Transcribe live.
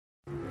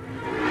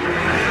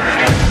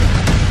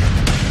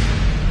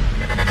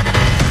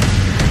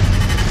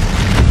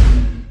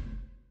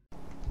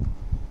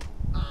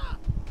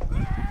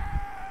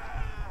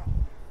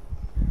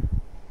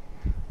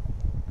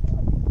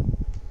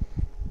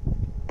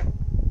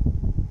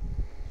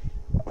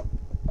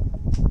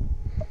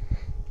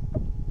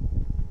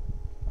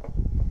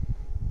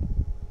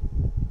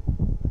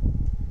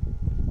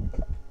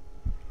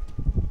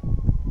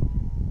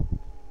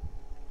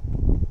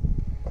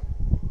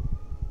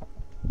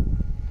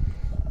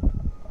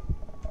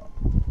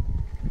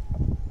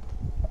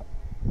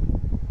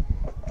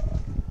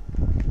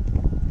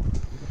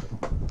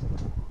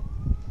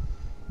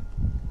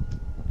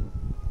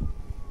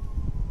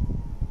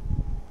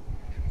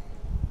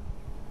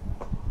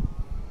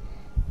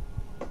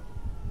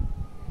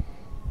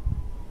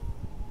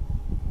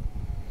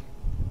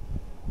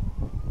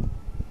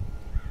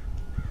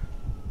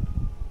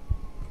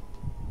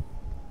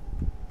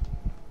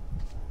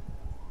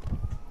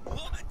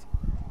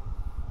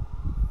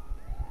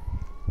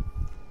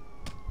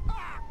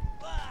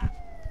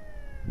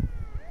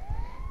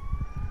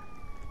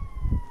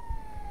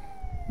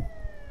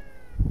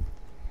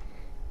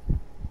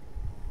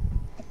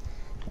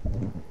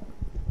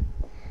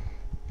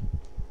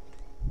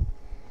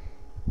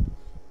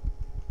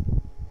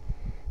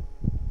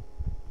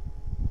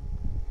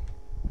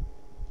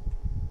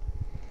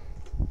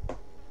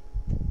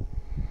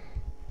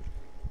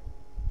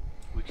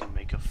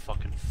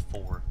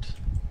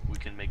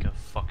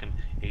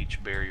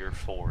barrier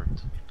for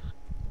it.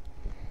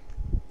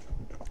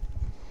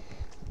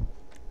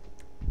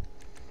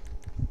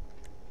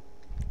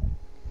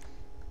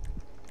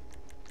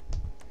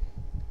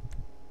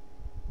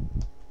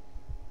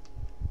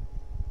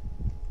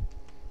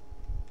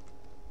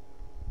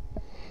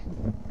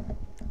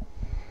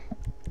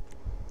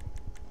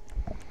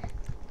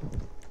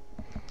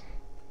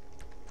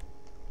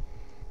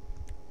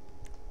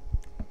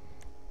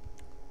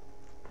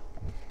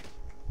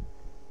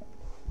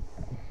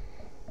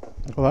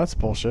 Well, that's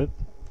bullshit.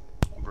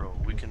 Bro,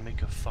 we can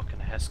make a fucking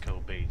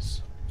HESCO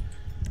base.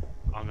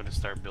 I'm gonna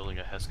start building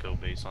a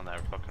HESCO base on that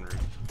fucking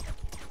roof.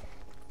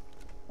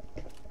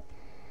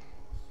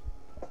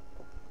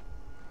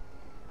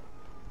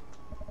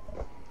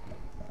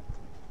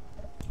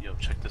 Yo,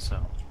 check this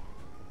out.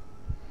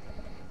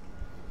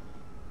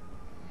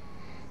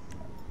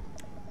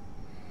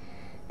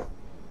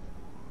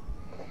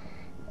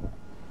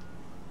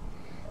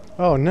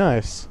 Oh,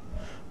 nice.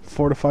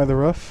 Fortify the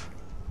roof.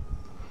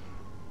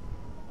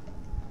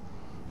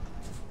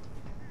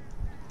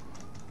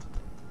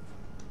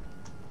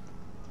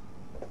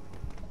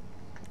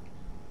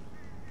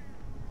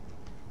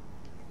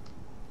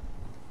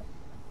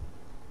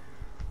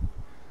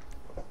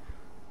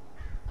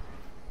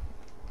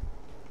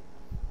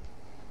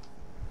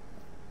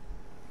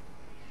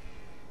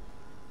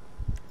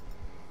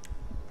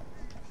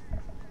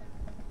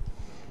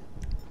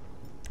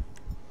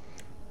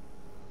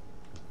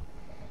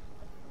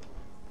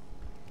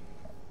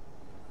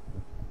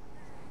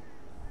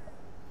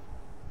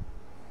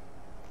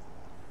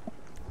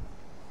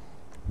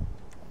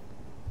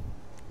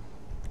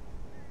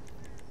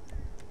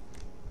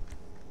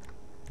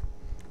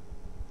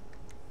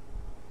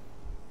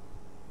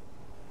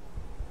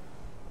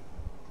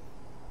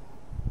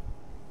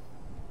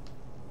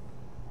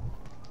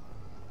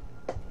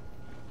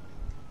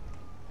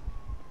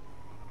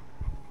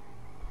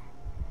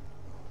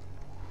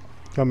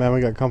 Oh man,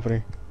 we got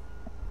company.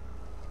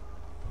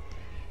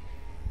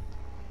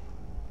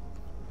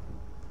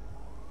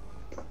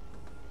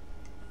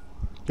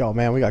 Yo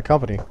man, we got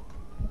company. What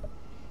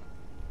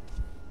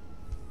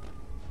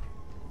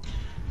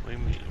do you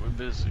mean? We're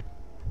busy.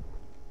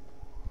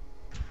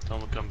 Tell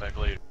them to come back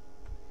later.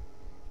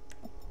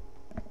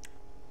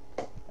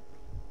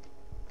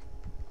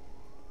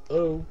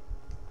 Oh.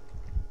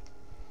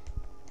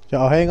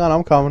 Yo, hang on,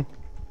 I'm coming.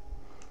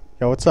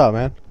 Yo, what's up,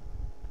 man?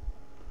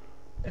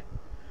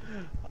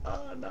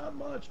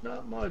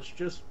 Not much.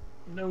 Just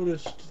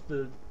noticed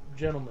the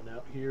gentleman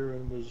out here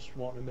and was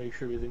wanting to make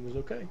sure everything was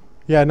okay.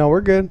 Yeah, no,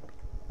 we're good.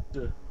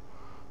 You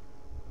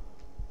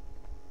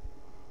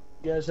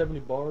guys have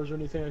any bars or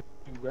anything I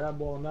can grab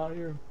while I'm out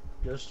here?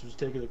 Just was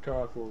taking the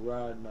car for a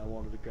ride and I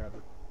wanted to grab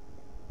it.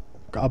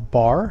 A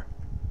bar?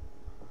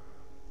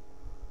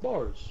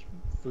 Bars,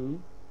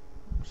 food.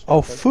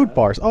 Oh, Stuff like food that.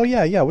 bars. Oh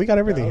yeah, we got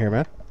everything here,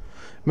 man.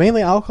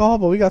 Mainly alcohol,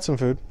 but we got some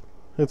food.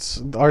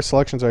 It's our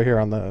selections right here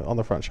on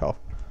the front shelf.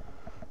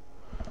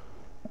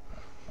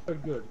 Oh,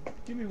 good.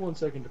 Give me 1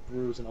 second to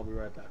peruse and I'll be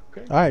right back,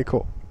 okay? All right,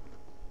 cool.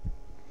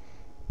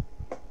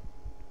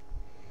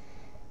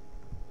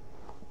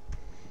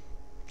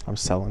 I'm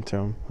selling to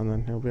him, and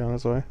then he'll be on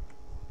his way.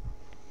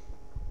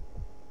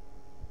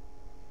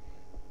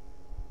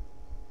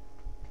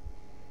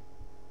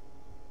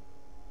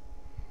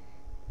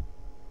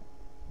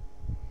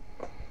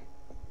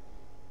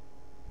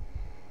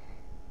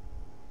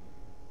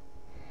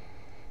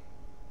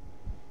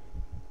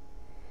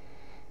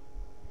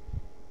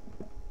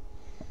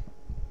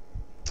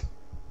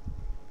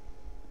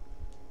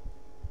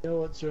 You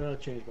know what, sir? I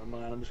changed my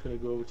mind. I'm just going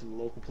to go over to the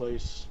local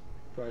place.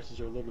 Prices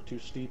are a little too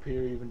steep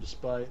here, even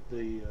despite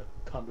the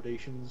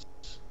accommodations.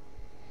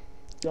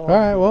 All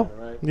right, well,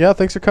 right? yeah,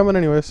 thanks for coming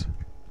anyways.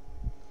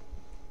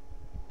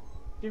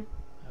 Have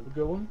a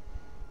good one.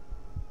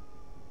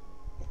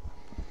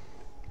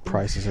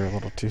 Prices are a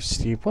little too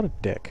steep. What a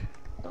dick.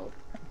 Oh,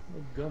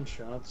 no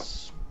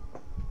gunshots.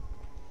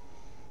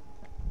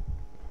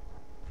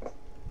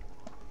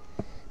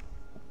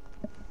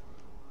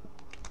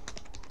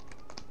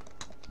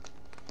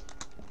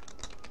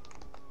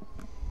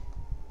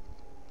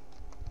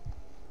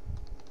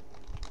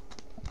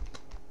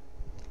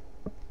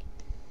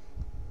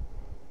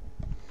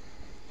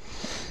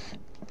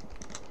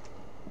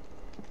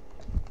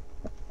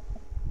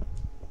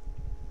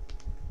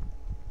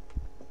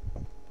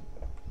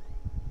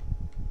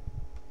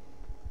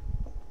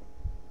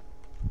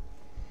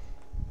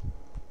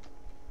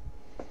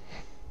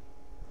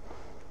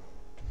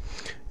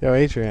 Yo,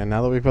 Adrian,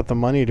 now that we've got the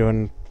money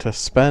to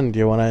spend, do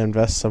you want to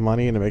invest some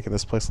money into making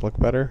this place look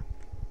better?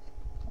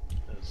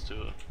 Let's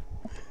do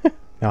it.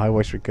 No, I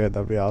wish we could.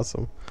 That'd be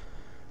awesome.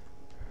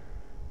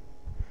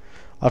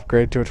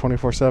 Upgrade to a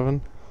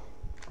 24/7.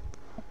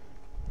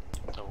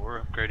 Oh, we're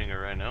upgrading it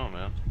right now,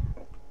 man.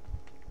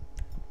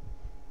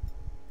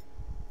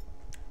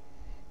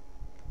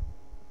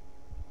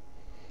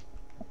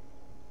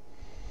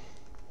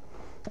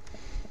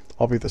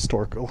 I'll be the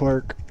store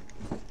clerk.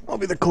 I'll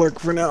be the clerk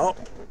for now.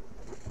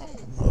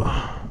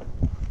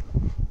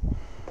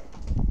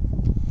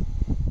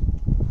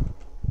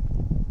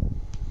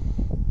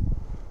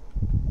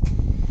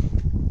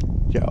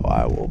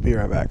 I will be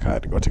right back. I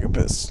had to go take a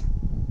piss.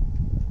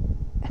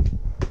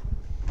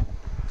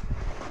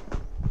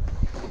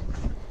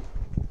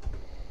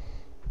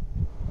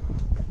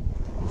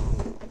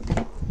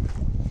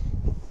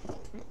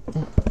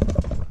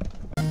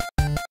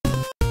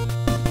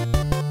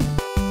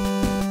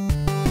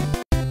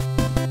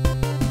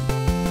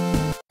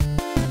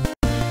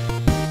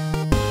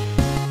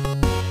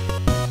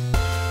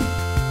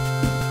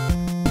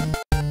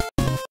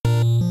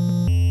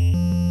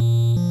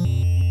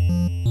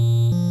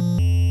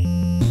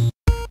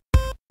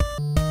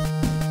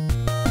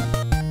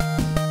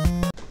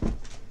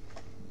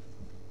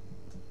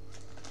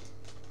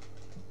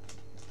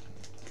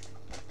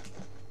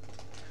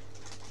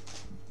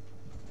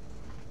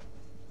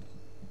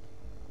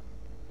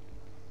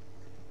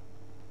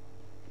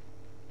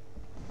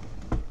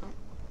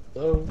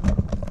 Hello?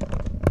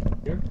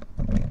 Here?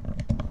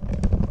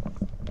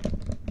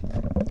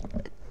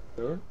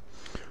 Sure?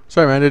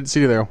 Sorry, man. I didn't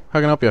see you there. How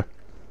can I help you?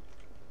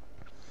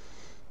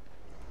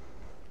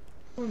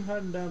 I'm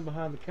hiding down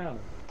behind the counter.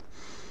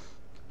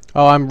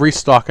 Oh, I'm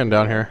restocking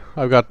down here.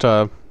 I've got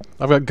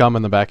gum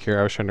in the back here.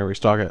 I was trying to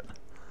restock it.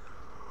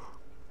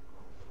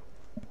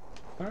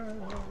 Alright.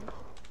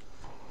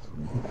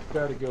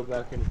 Tried to go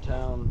back into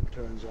town.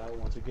 Turns out,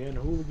 once again,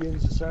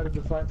 hooligans decided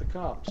to fight the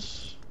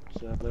cops.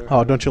 So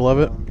Oh, don't you love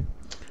it?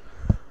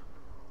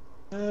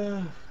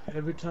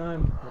 Every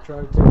time I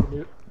try to take a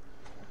new...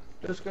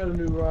 Just got a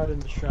new ride in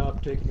the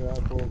shop, taking her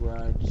out for a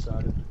ride,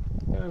 decided,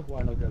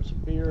 why not grab some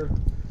beer?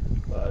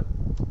 But,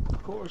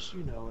 of course,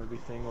 you know,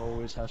 everything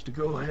always has to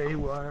go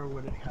haywire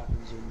when it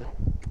happens in the...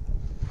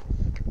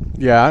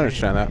 Yeah, I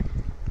understand that.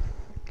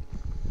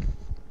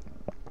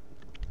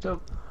 So,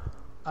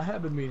 I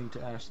have been meaning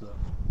to ask, though,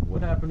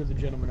 what happened to the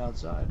gentleman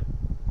outside?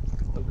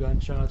 No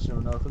gunshots, no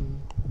nothing?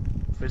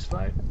 Fist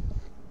fight?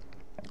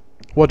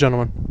 What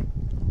gentleman?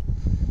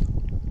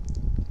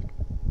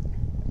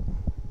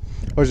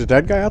 Oh, there's a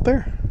dead guy out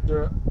there?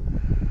 They're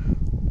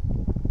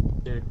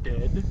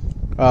dead?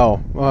 Oh,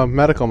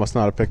 medical must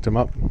not have picked him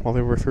up while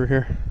they were through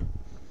here.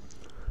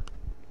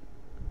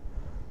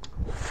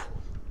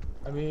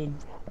 I mean,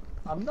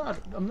 I'm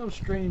no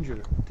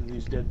stranger to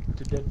these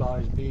dead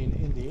bodies being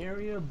in the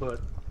area, but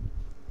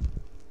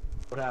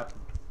what happened?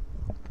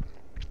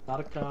 Not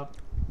a cop.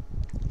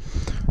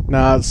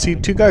 Nah, see,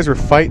 two guys were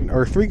fighting,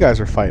 or three guys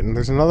were fighting.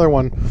 There's another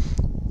one.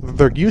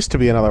 There used to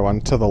be another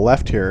one to the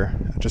left here,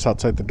 just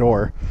outside the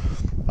door.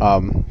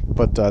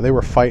 But they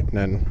were fighting,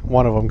 and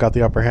one of them got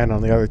the upper hand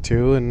on the other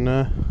two and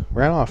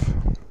ran off.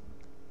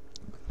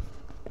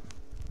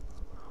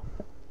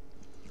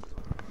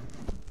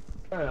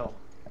 Well,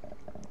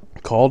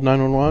 Called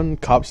 911.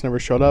 Cops never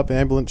showed up.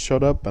 Ambulance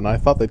showed up, and I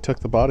thought they took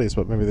the bodies,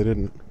 but maybe they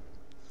didn't.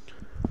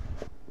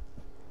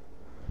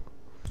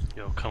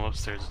 Yo, come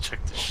upstairs and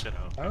check this shit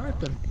out. alright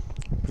then.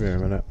 Wait a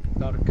minute.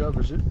 Thought it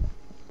covers it.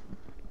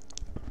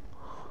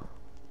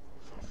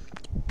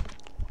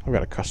 I've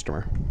got a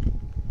customer.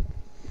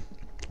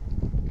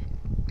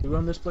 You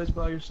run this place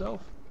by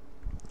yourself?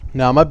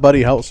 Now, my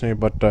buddy helps me,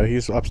 but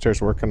he's upstairs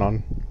working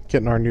on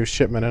getting our new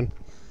shipment in.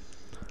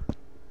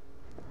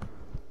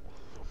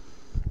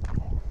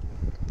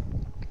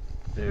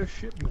 Their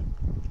shipment.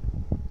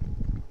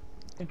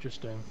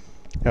 Interesting.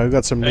 Yeah, we've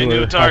got some Hey,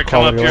 newer Nuitari,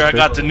 come up high-quality here. I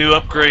got electric. the new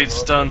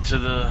upgrades done to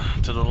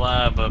the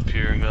lab up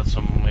here, and got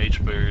some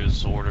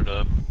H-berries ordered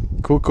up.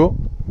 Cool, cool.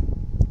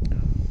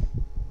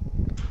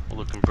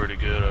 Looking pretty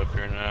good up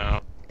here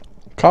now.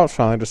 Cops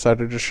finally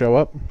decided to show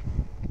up.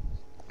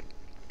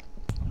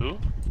 Who?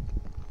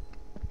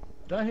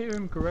 Did I hear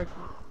him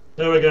correctly?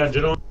 There we go,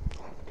 gentlemen.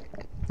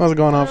 How's it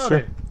going, officer?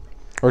 Howdy.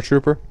 Or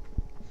trooper?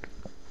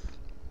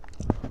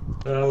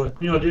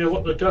 Any idea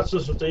what the guts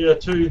is with the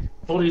two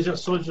bodies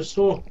outside your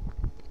store?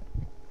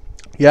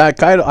 Yeah,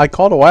 I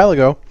called a while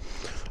ago.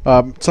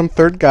 Some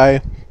third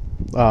guy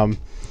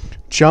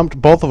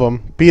jumped both of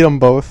them, beat them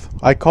both.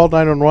 I called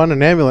 911,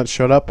 an ambulance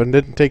showed up and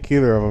didn't take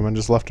either of them and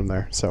just left them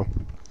there. So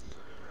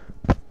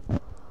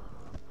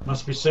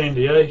Must be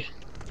Sandy, eh?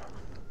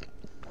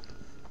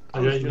 I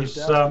was Okay, just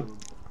he's, asking.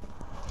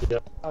 yeah.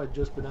 I had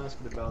just been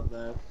asking about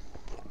that.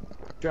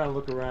 Trying to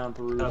look around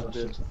through Oh, some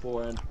bits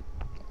beforehand.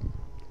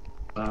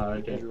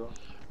 Okay. Later on.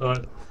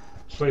 Alright.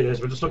 Sweet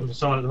as we're just looking for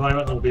someone at the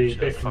moment. We'll be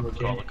Shit, back fuck when we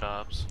with all can. the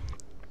cops.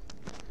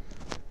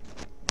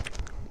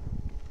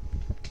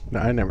 no,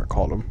 I never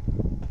called him.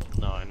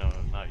 No, I know,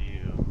 not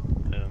you.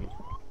 Him.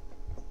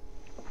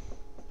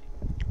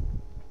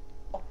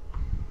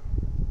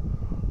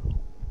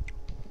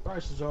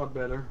 Prices are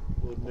better,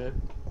 we'll admit.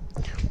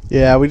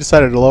 Yeah, we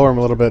decided to lower them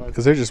a little bit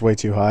because they're just way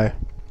too high.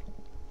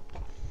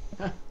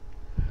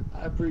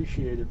 I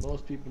appreciate it.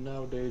 Most people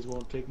nowadays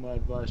won't take my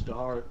advice to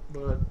heart,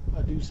 but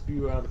I do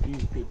spew out a few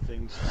good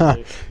things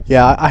today.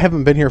 Yeah, I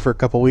haven't been here for a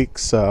couple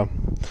weeks.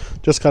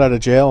 Just got out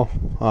of jail,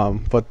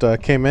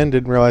 but came in,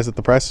 didn't realize that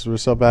the prices were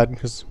so bad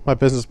because my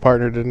business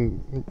partner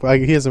didn't.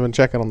 He hasn't been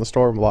checking on the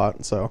store a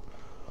lot, so.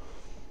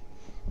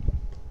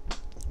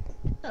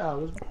 Yeah, I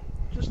was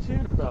just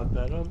hearing about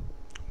that.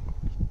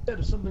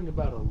 Said something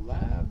about a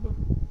lab.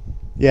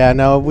 Yeah,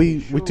 no, we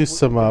do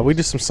some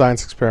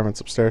science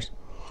experiments upstairs.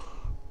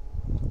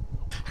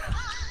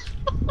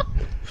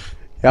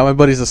 Yeah, my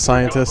buddy's a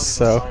scientist,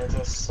 so.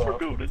 We're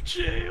going to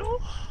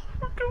jail.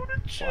 We're going to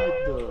Quite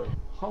jail. the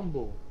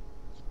humble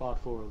spot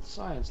for a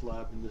science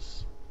lab in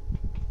this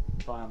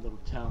fine little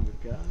town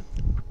we've got.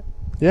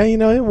 Yeah, you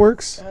know, it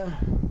works.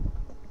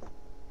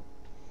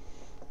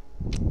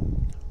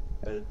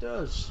 But it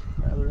does.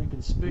 Rather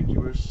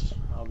inconspicuous,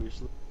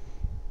 obviously.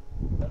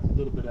 Got a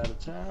little bit out of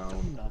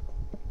town, not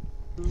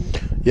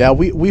Yeah,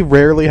 we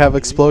rarely have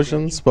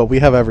explosions, but we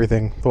have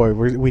everything the way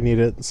we need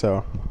it,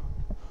 so.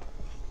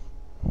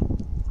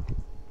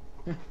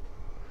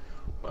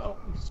 well,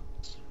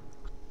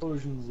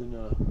 explosions in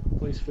a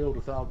place filled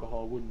with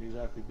alcohol wouldn't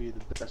exactly be the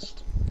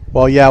best.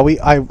 Well, yeah, we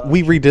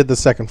redid the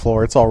second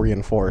floor. It's all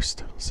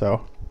reinforced,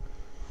 so.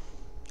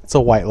 It's a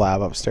white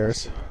lab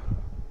upstairs.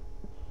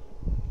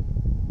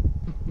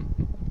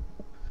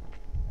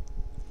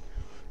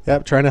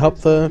 Yep, trying to help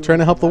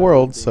the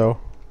world, so.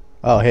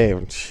 Oh, hey,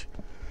 it's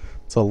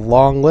a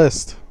long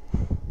list.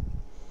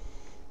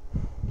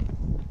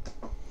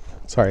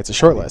 Sorry, it's a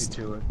short list.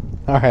 All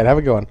right, have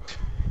a good one.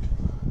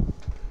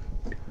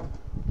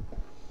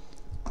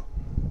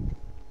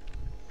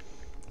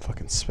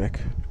 Fucking spick.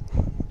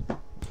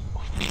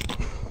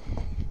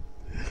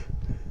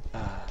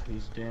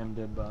 These damn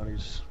dead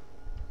bodies.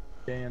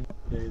 Damn day,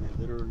 they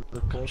literally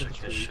Check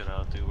this shit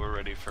out, dude. We're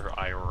ready for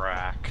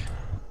Iraq.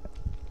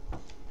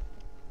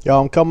 Yo,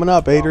 I'm coming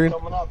up, Adrian.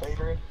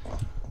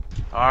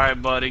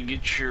 Alright, buddy,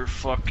 get your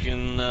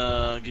fucking,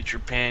 get your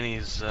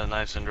panties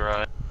nice and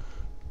dry.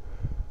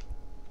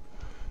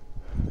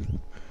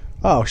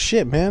 Oh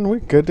shit, man, we're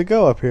good to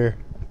go up here.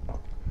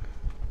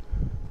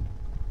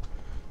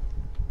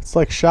 It's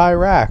like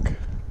Chirac.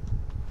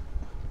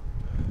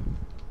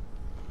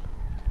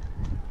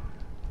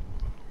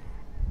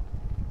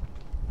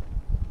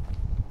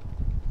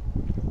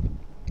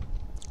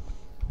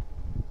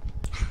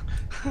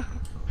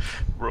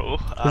 Bro,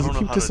 I Does don't it know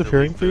keep how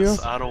disappearing to for delete you?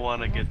 this. I don't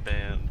want to get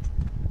banned.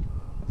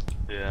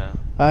 Yeah.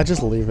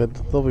 Just leave it.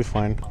 They'll be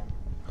fine.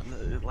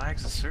 It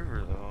lags the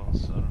server though,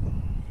 so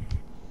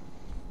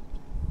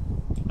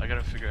I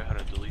gotta figure out how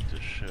to delete this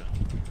shit.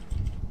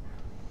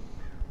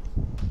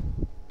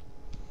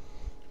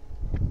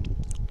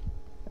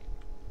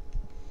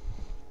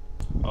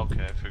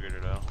 Okay, I figured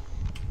it out.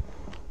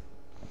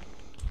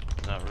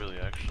 Not really,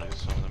 actually.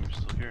 Some of them are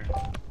still here.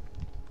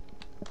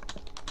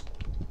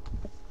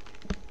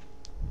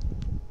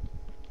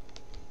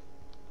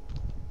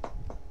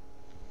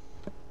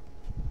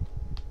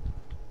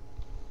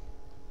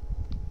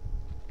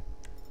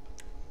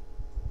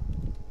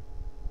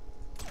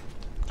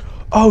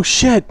 Oh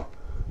shit!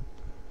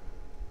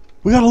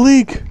 We got a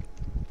leak!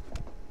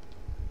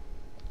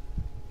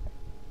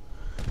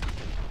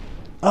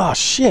 Oh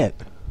shit!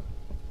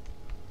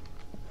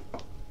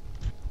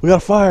 We got a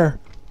fire!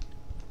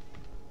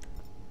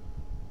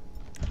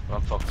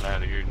 I'm fucking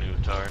out of here,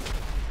 Nuitari.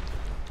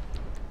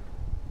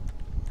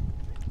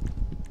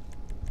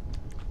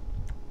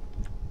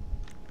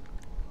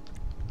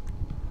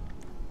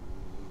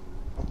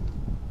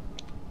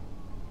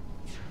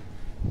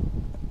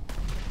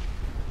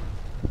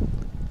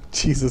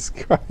 Jesus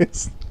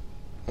Christ.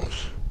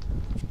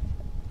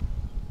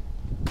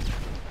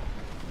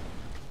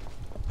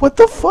 What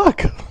the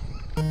fuck?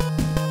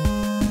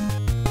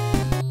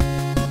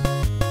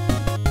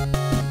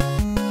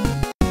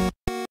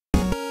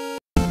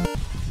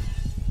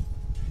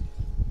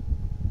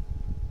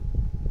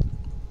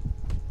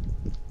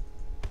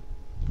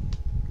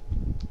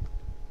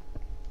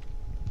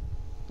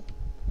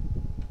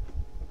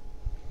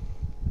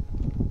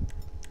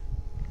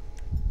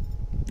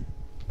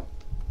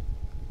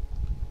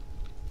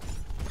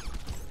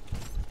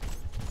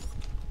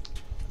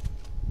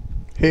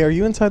 Hey, are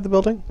you inside the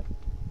building?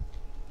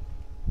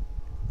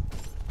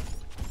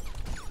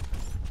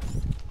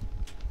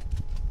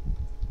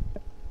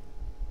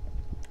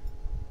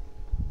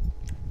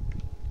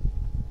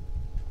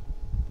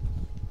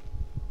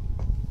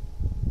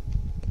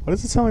 Why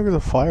does it sound like there's a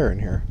fire in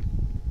here?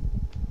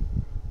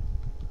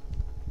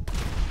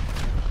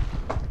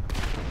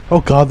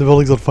 Oh god, the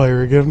building's on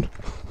fire again.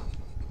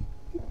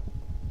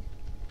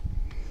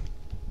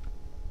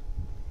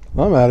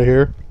 I'm out of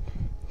here.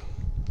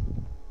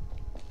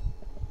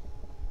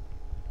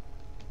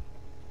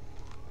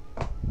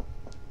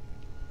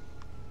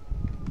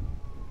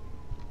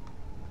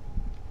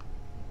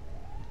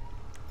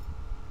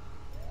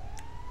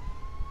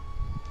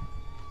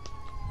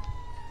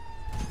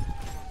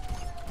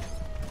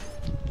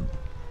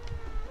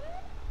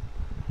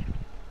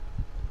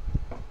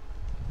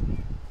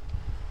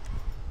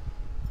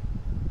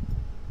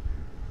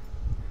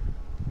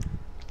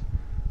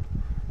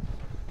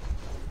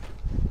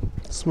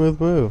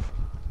 Smooth move.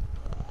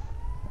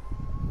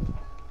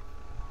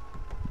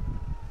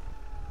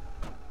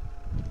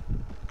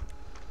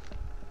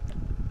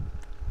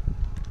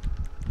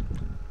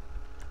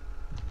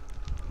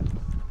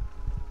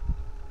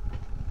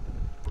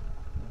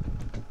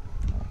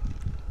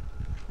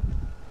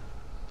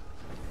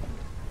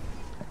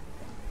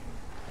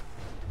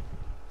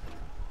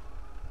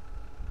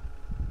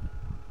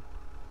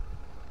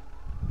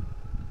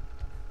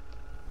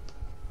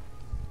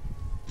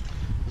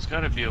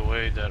 gotta be a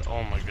way that,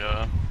 oh my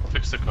god.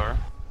 Fix the car.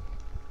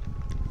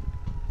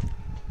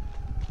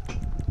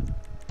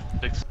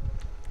 Fix.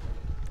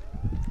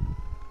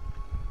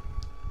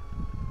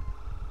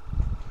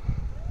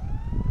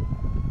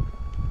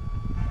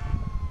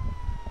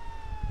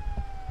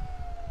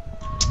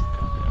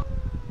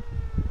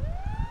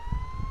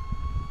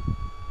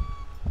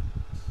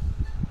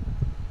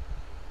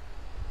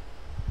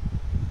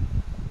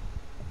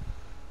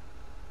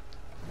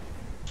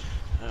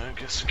 I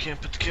guess we can't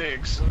put the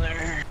kegs in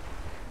there.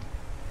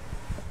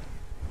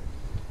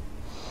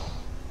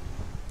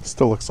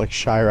 Still looks like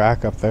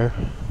Chirac up there.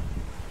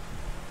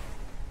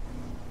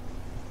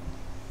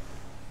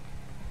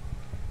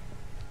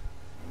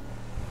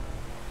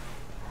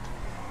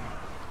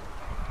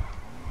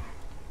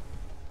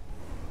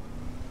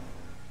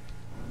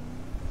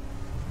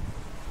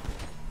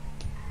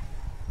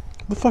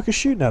 Who the fuck is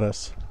shooting at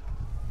us?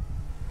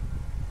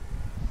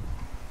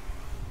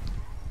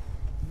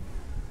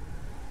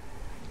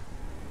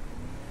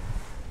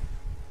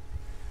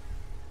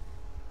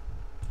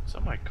 Is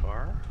that my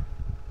car?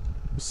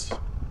 It's-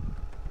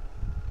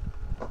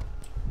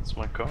 It's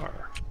my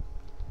car. What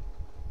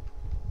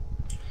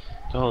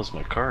the hell is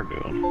my car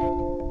doing?